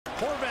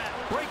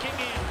Horvat breaking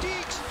in.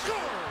 Deeks score.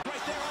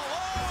 Right there all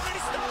alone. And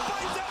he's stopped by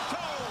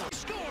Zelko.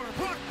 Score.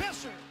 Brock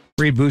Besser.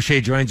 Reid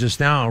Boucher joins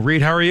us now.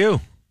 Reid, how are you?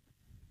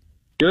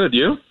 Good,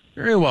 you?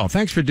 Very well.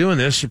 Thanks for doing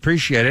this.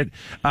 Appreciate it.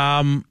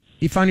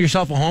 You found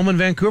yourself a home in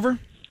Vancouver?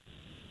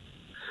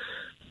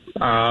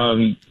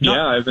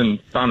 Yeah, I haven't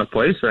found a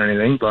place or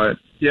anything, but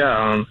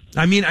yeah.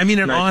 I mean an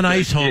nice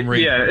on-ice home,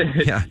 Reid.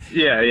 Yeah.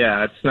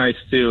 It's nice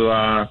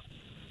to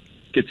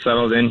get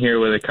settled in here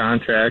with a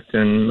contract,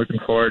 and looking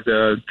forward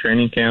to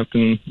training camp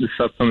and this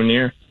upcoming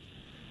year.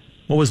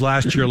 What was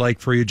last year like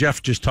for you?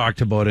 Jeff just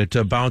talked about it,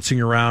 bouncing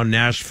around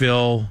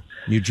Nashville,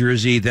 New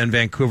Jersey, then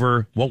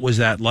Vancouver. What was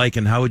that like,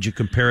 and how would you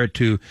compare it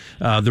to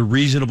the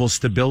reasonable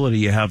stability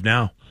you have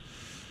now?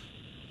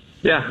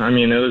 Yeah, I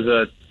mean, it was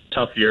a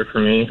tough year for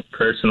me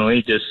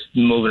personally, just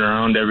moving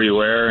around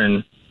everywhere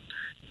and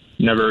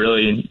never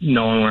really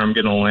knowing where I'm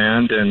going to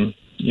land. And,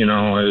 you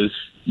know, it was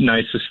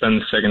nice to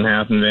spend the second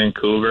half in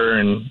Vancouver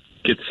and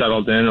get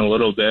settled in a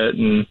little bit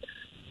and,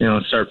 you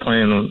know, start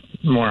playing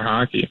more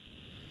hockey.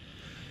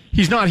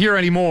 He's not here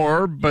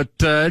anymore, but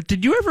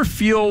did you ever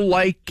feel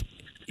like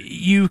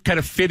you kind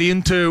of fit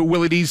into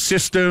Willie D's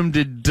system?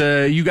 Did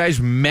you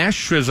guys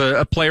mesh as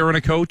a player and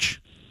a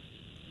coach?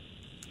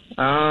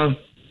 I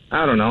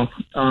don't know.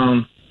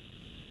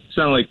 It's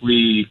not like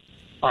we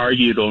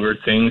argued over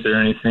things or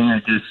anything. I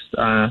just,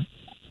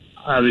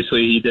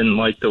 obviously he didn't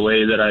like the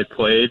way that I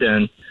played,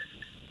 and,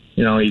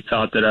 you know, he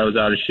thought that I was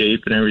out of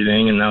shape and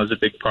everything, and that was a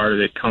big part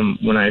of it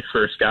when I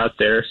first got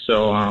there.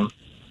 So,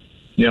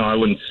 you know, I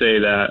wouldn't say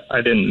that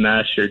I didn't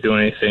mesh or do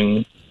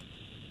anything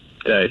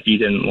that he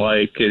didn't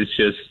like. It's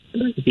just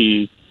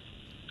he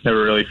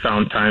never really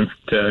found time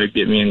to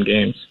get me in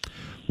games.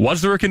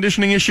 Was there a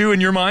conditioning issue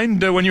in your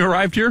mind when you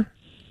arrived here?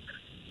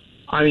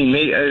 I mean,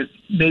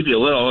 maybe a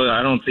little.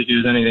 I don't think it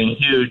was anything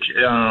huge.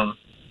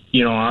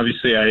 You know,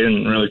 obviously I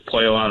didn't really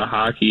play a lot of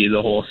hockey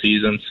the whole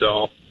season,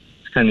 so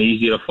it's kind of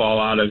easy to fall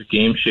out of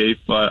game shape.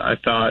 But I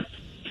thought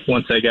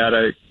once I got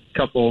a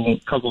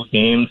couple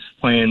games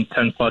playing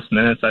 10-plus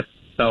minutes, I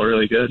felt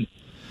really good.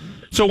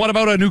 So what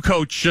about a new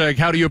coach?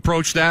 How do you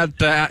approach that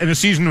in a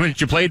season in which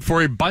you played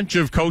for a bunch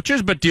of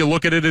coaches, but do you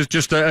look at it as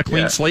just a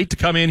clean slate to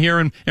come in here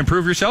and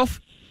improve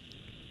yourself?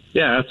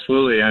 Yeah,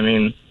 absolutely. I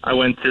mean, I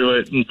went through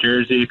it in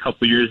Jersey a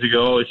couple years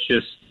ago. It's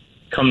just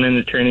coming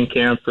into training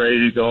camp ready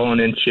to go and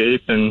in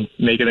shape and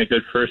making a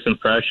good first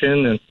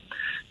impression and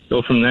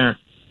go from there.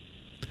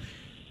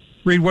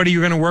 Reid, what are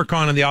you going to work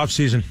on in the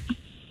offseason?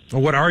 Or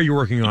what are you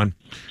working on?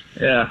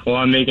 Yeah, well,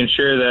 I'm making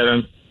sure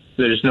that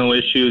there's no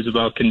issues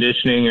about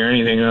conditioning or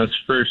anything. That's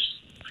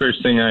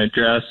first thing I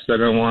address. I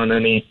don't want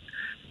any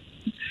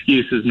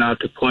excuses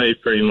not to play,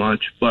 pretty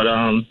much. But,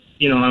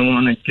 you know, I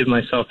want to give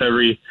myself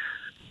every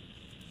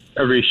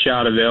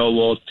shot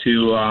available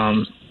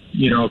to,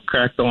 you know,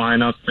 crack the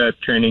lineup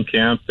at training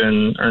camp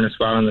and earn a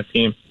spot on the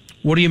team.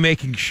 What are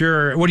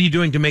you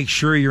doing to make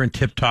sure you're in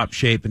tip-top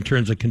shape in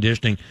terms of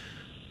conditioning?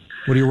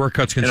 What are your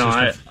workouts consist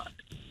of?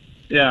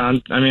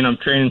 I'm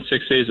training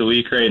 6 days a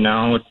week right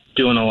now,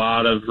 doing a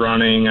lot of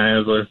running. I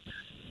have a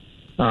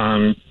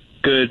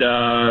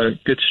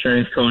good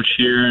strength coach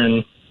here,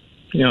 and,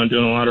 you know,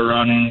 doing a lot of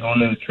running, going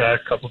to the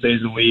track a couple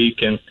days a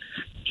week, and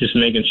just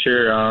making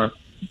sure I'm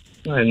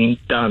dotting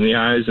the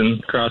I's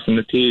and crossing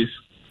the T's.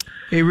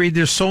 Hey, Reid,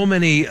 there's so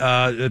many,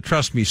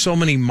 trust me, so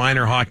many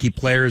minor hockey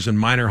players and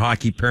minor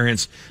hockey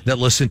parents that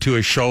listen to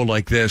a show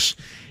like this.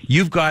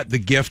 You've got the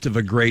gift of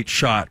a great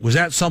shot. Was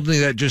that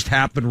something that just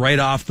happened right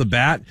off the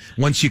bat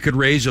once you could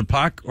raise a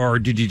puck, or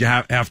did you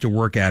have to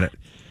work at it?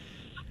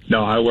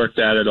 No, I worked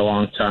at it a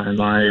long time.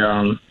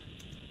 I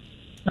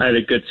had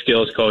a good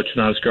skills coach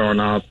when I was growing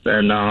up,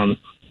 and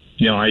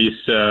you know, I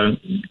used to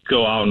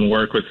go out and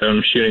work with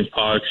him, shooting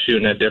pucks,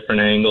 shooting at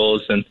different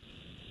angles, and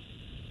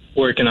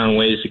working on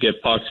ways to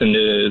get pucks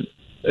into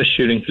a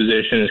shooting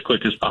position as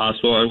quick as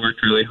possible. I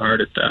worked really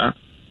hard at that.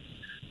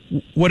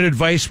 What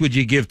advice would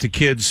you give to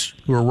kids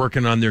who are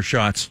working on their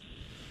shots?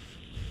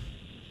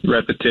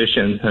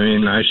 Repetition. I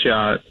mean, I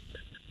shot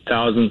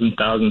thousands and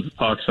thousands of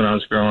pucks when I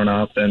was growing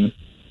up, and,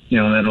 you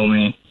know, that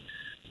only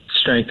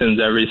strengthens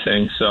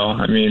everything. So,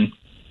 I mean,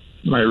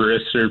 my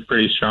wrists are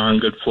pretty strong,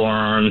 good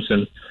forearms,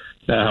 and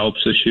that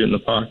helps with shooting the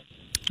puck.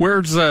 Where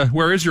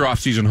is your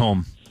off-season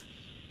home?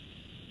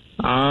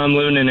 I'm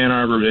living in Ann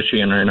Arbor,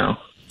 Michigan right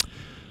now.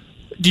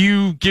 Do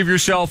you give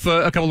yourself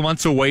a couple of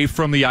months away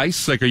from the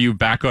ice? Like, are you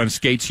back on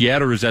skates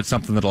yet, or is that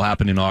something that'll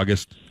happen in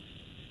August?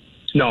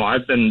 No,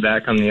 I've been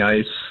back on the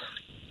ice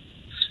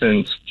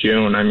since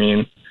June. I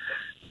mean,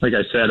 like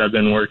I said, I've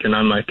been working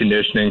on my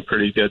conditioning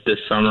pretty good this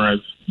summer.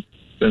 I've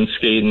been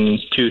skating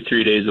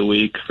 2-3 days a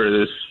week for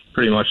this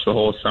pretty much the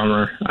whole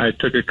summer. I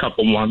took I took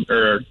a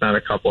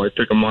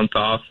month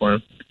off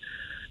when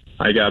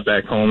I got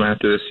back home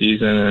after the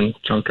season and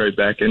jumped right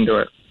back into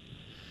it.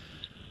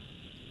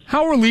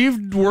 How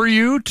relieved were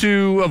you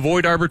to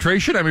avoid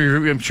arbitration? I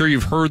mean, I'm sure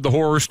you've heard the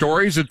horror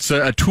stories. It's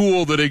a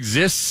tool that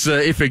exists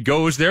if it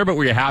goes there, but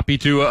were you happy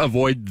to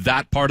avoid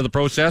that part of the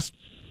process?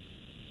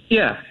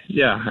 Yeah.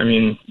 I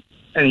mean,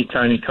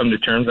 anytime you come to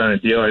terms on a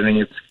deal, I think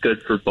it's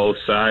good for both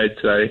sides.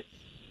 I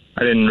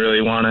I didn't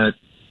really want to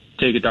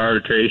take it to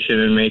arbitration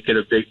and make it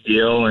a big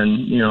deal.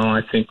 And,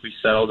 I think we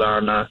settled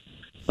on a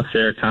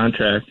fair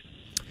contract.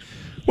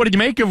 What did you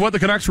make of what the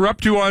Canucks were up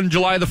to on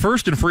July the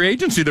 1st in free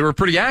agency? They were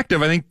pretty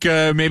active. I think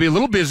maybe a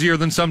little busier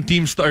than some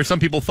teams or some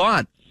people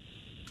thought.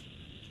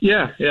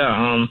 Yeah.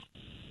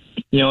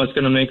 It's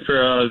going to make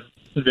for a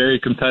very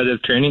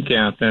competitive training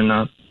camp. And,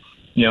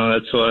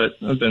 that's what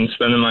I've been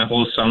spending my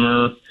whole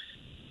summer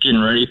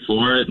getting ready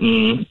for it.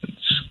 And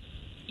it's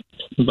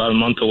about a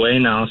month away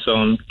now, so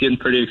I'm getting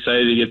pretty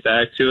excited to get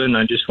back to it. And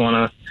I just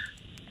want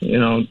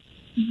to,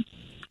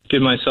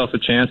 give myself a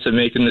chance at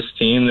making this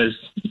team. There's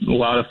a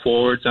lot of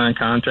forwards on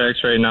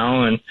contracts right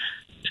now, and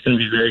it's going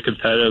to be very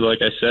competitive,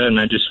 like I said, and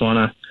I just want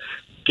to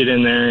get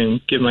in there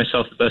and give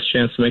myself the best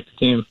chance to make the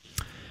team.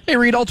 Hey,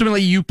 Reid,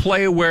 ultimately you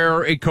play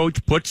where a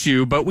coach puts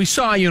you, but we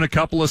saw you in a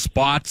couple of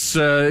spots,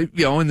 in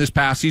this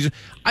past season.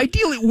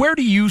 Ideally, where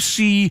do you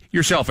see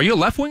yourself? Are you a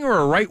left winger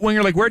or a right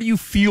winger? Like, where do you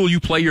feel you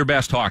play your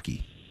best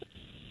hockey?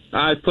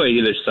 I play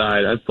either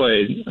side.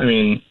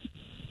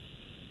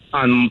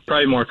 I'm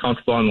probably more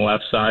comfortable on the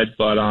left side,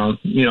 but, I'll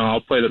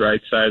play the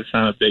right side. It's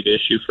not a big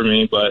issue for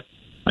me, but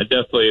I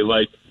definitely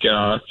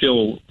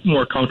feel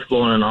more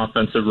comfortable in an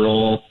offensive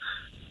role,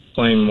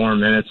 playing more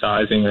minutes.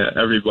 I think that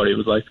everybody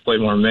would like to play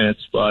more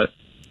minutes, but,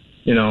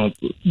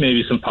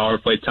 maybe some power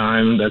play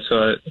time. That's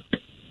what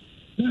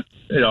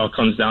it all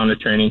comes down to,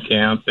 training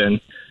camp and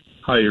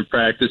how your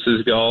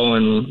practices go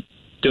and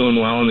doing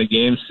well in the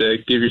games to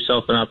give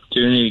yourself an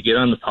opportunity to get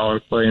on the power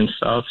play and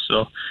stuff.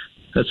 So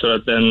that's what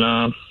I've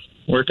been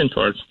working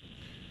towards.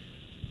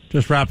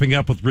 Just wrapping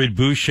up with Reid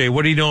Boucher.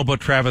 What do you know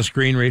about Travis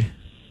Green, Reid?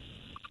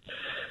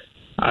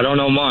 I don't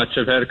know much.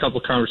 I've had a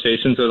couple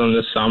conversations with him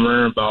this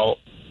summer about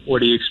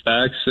what he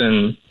expects,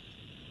 and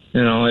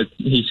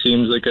he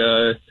seems like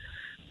a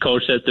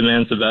coach that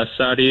demands the best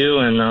out of you,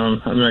 and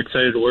I'm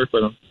excited to work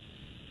with him.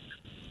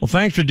 Well,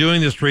 thanks for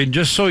doing this, Reid. And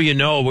just so you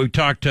know, we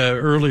talked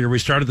earlier, we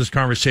started this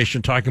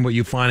conversation talking about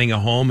you finding a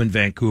home in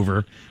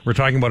Vancouver. We're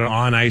talking about an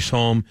on-ice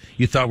home.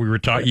 You thought we were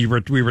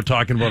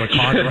talking about a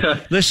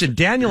condo. Listen,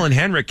 Daniel and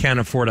Henrik can't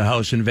afford a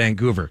house in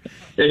Vancouver.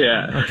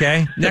 Yeah.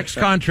 Okay? Next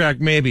contract,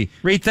 maybe.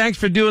 Reid, thanks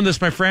for doing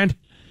this, my friend.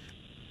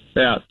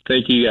 Yeah,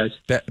 thank you,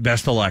 guys.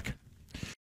 Best of luck.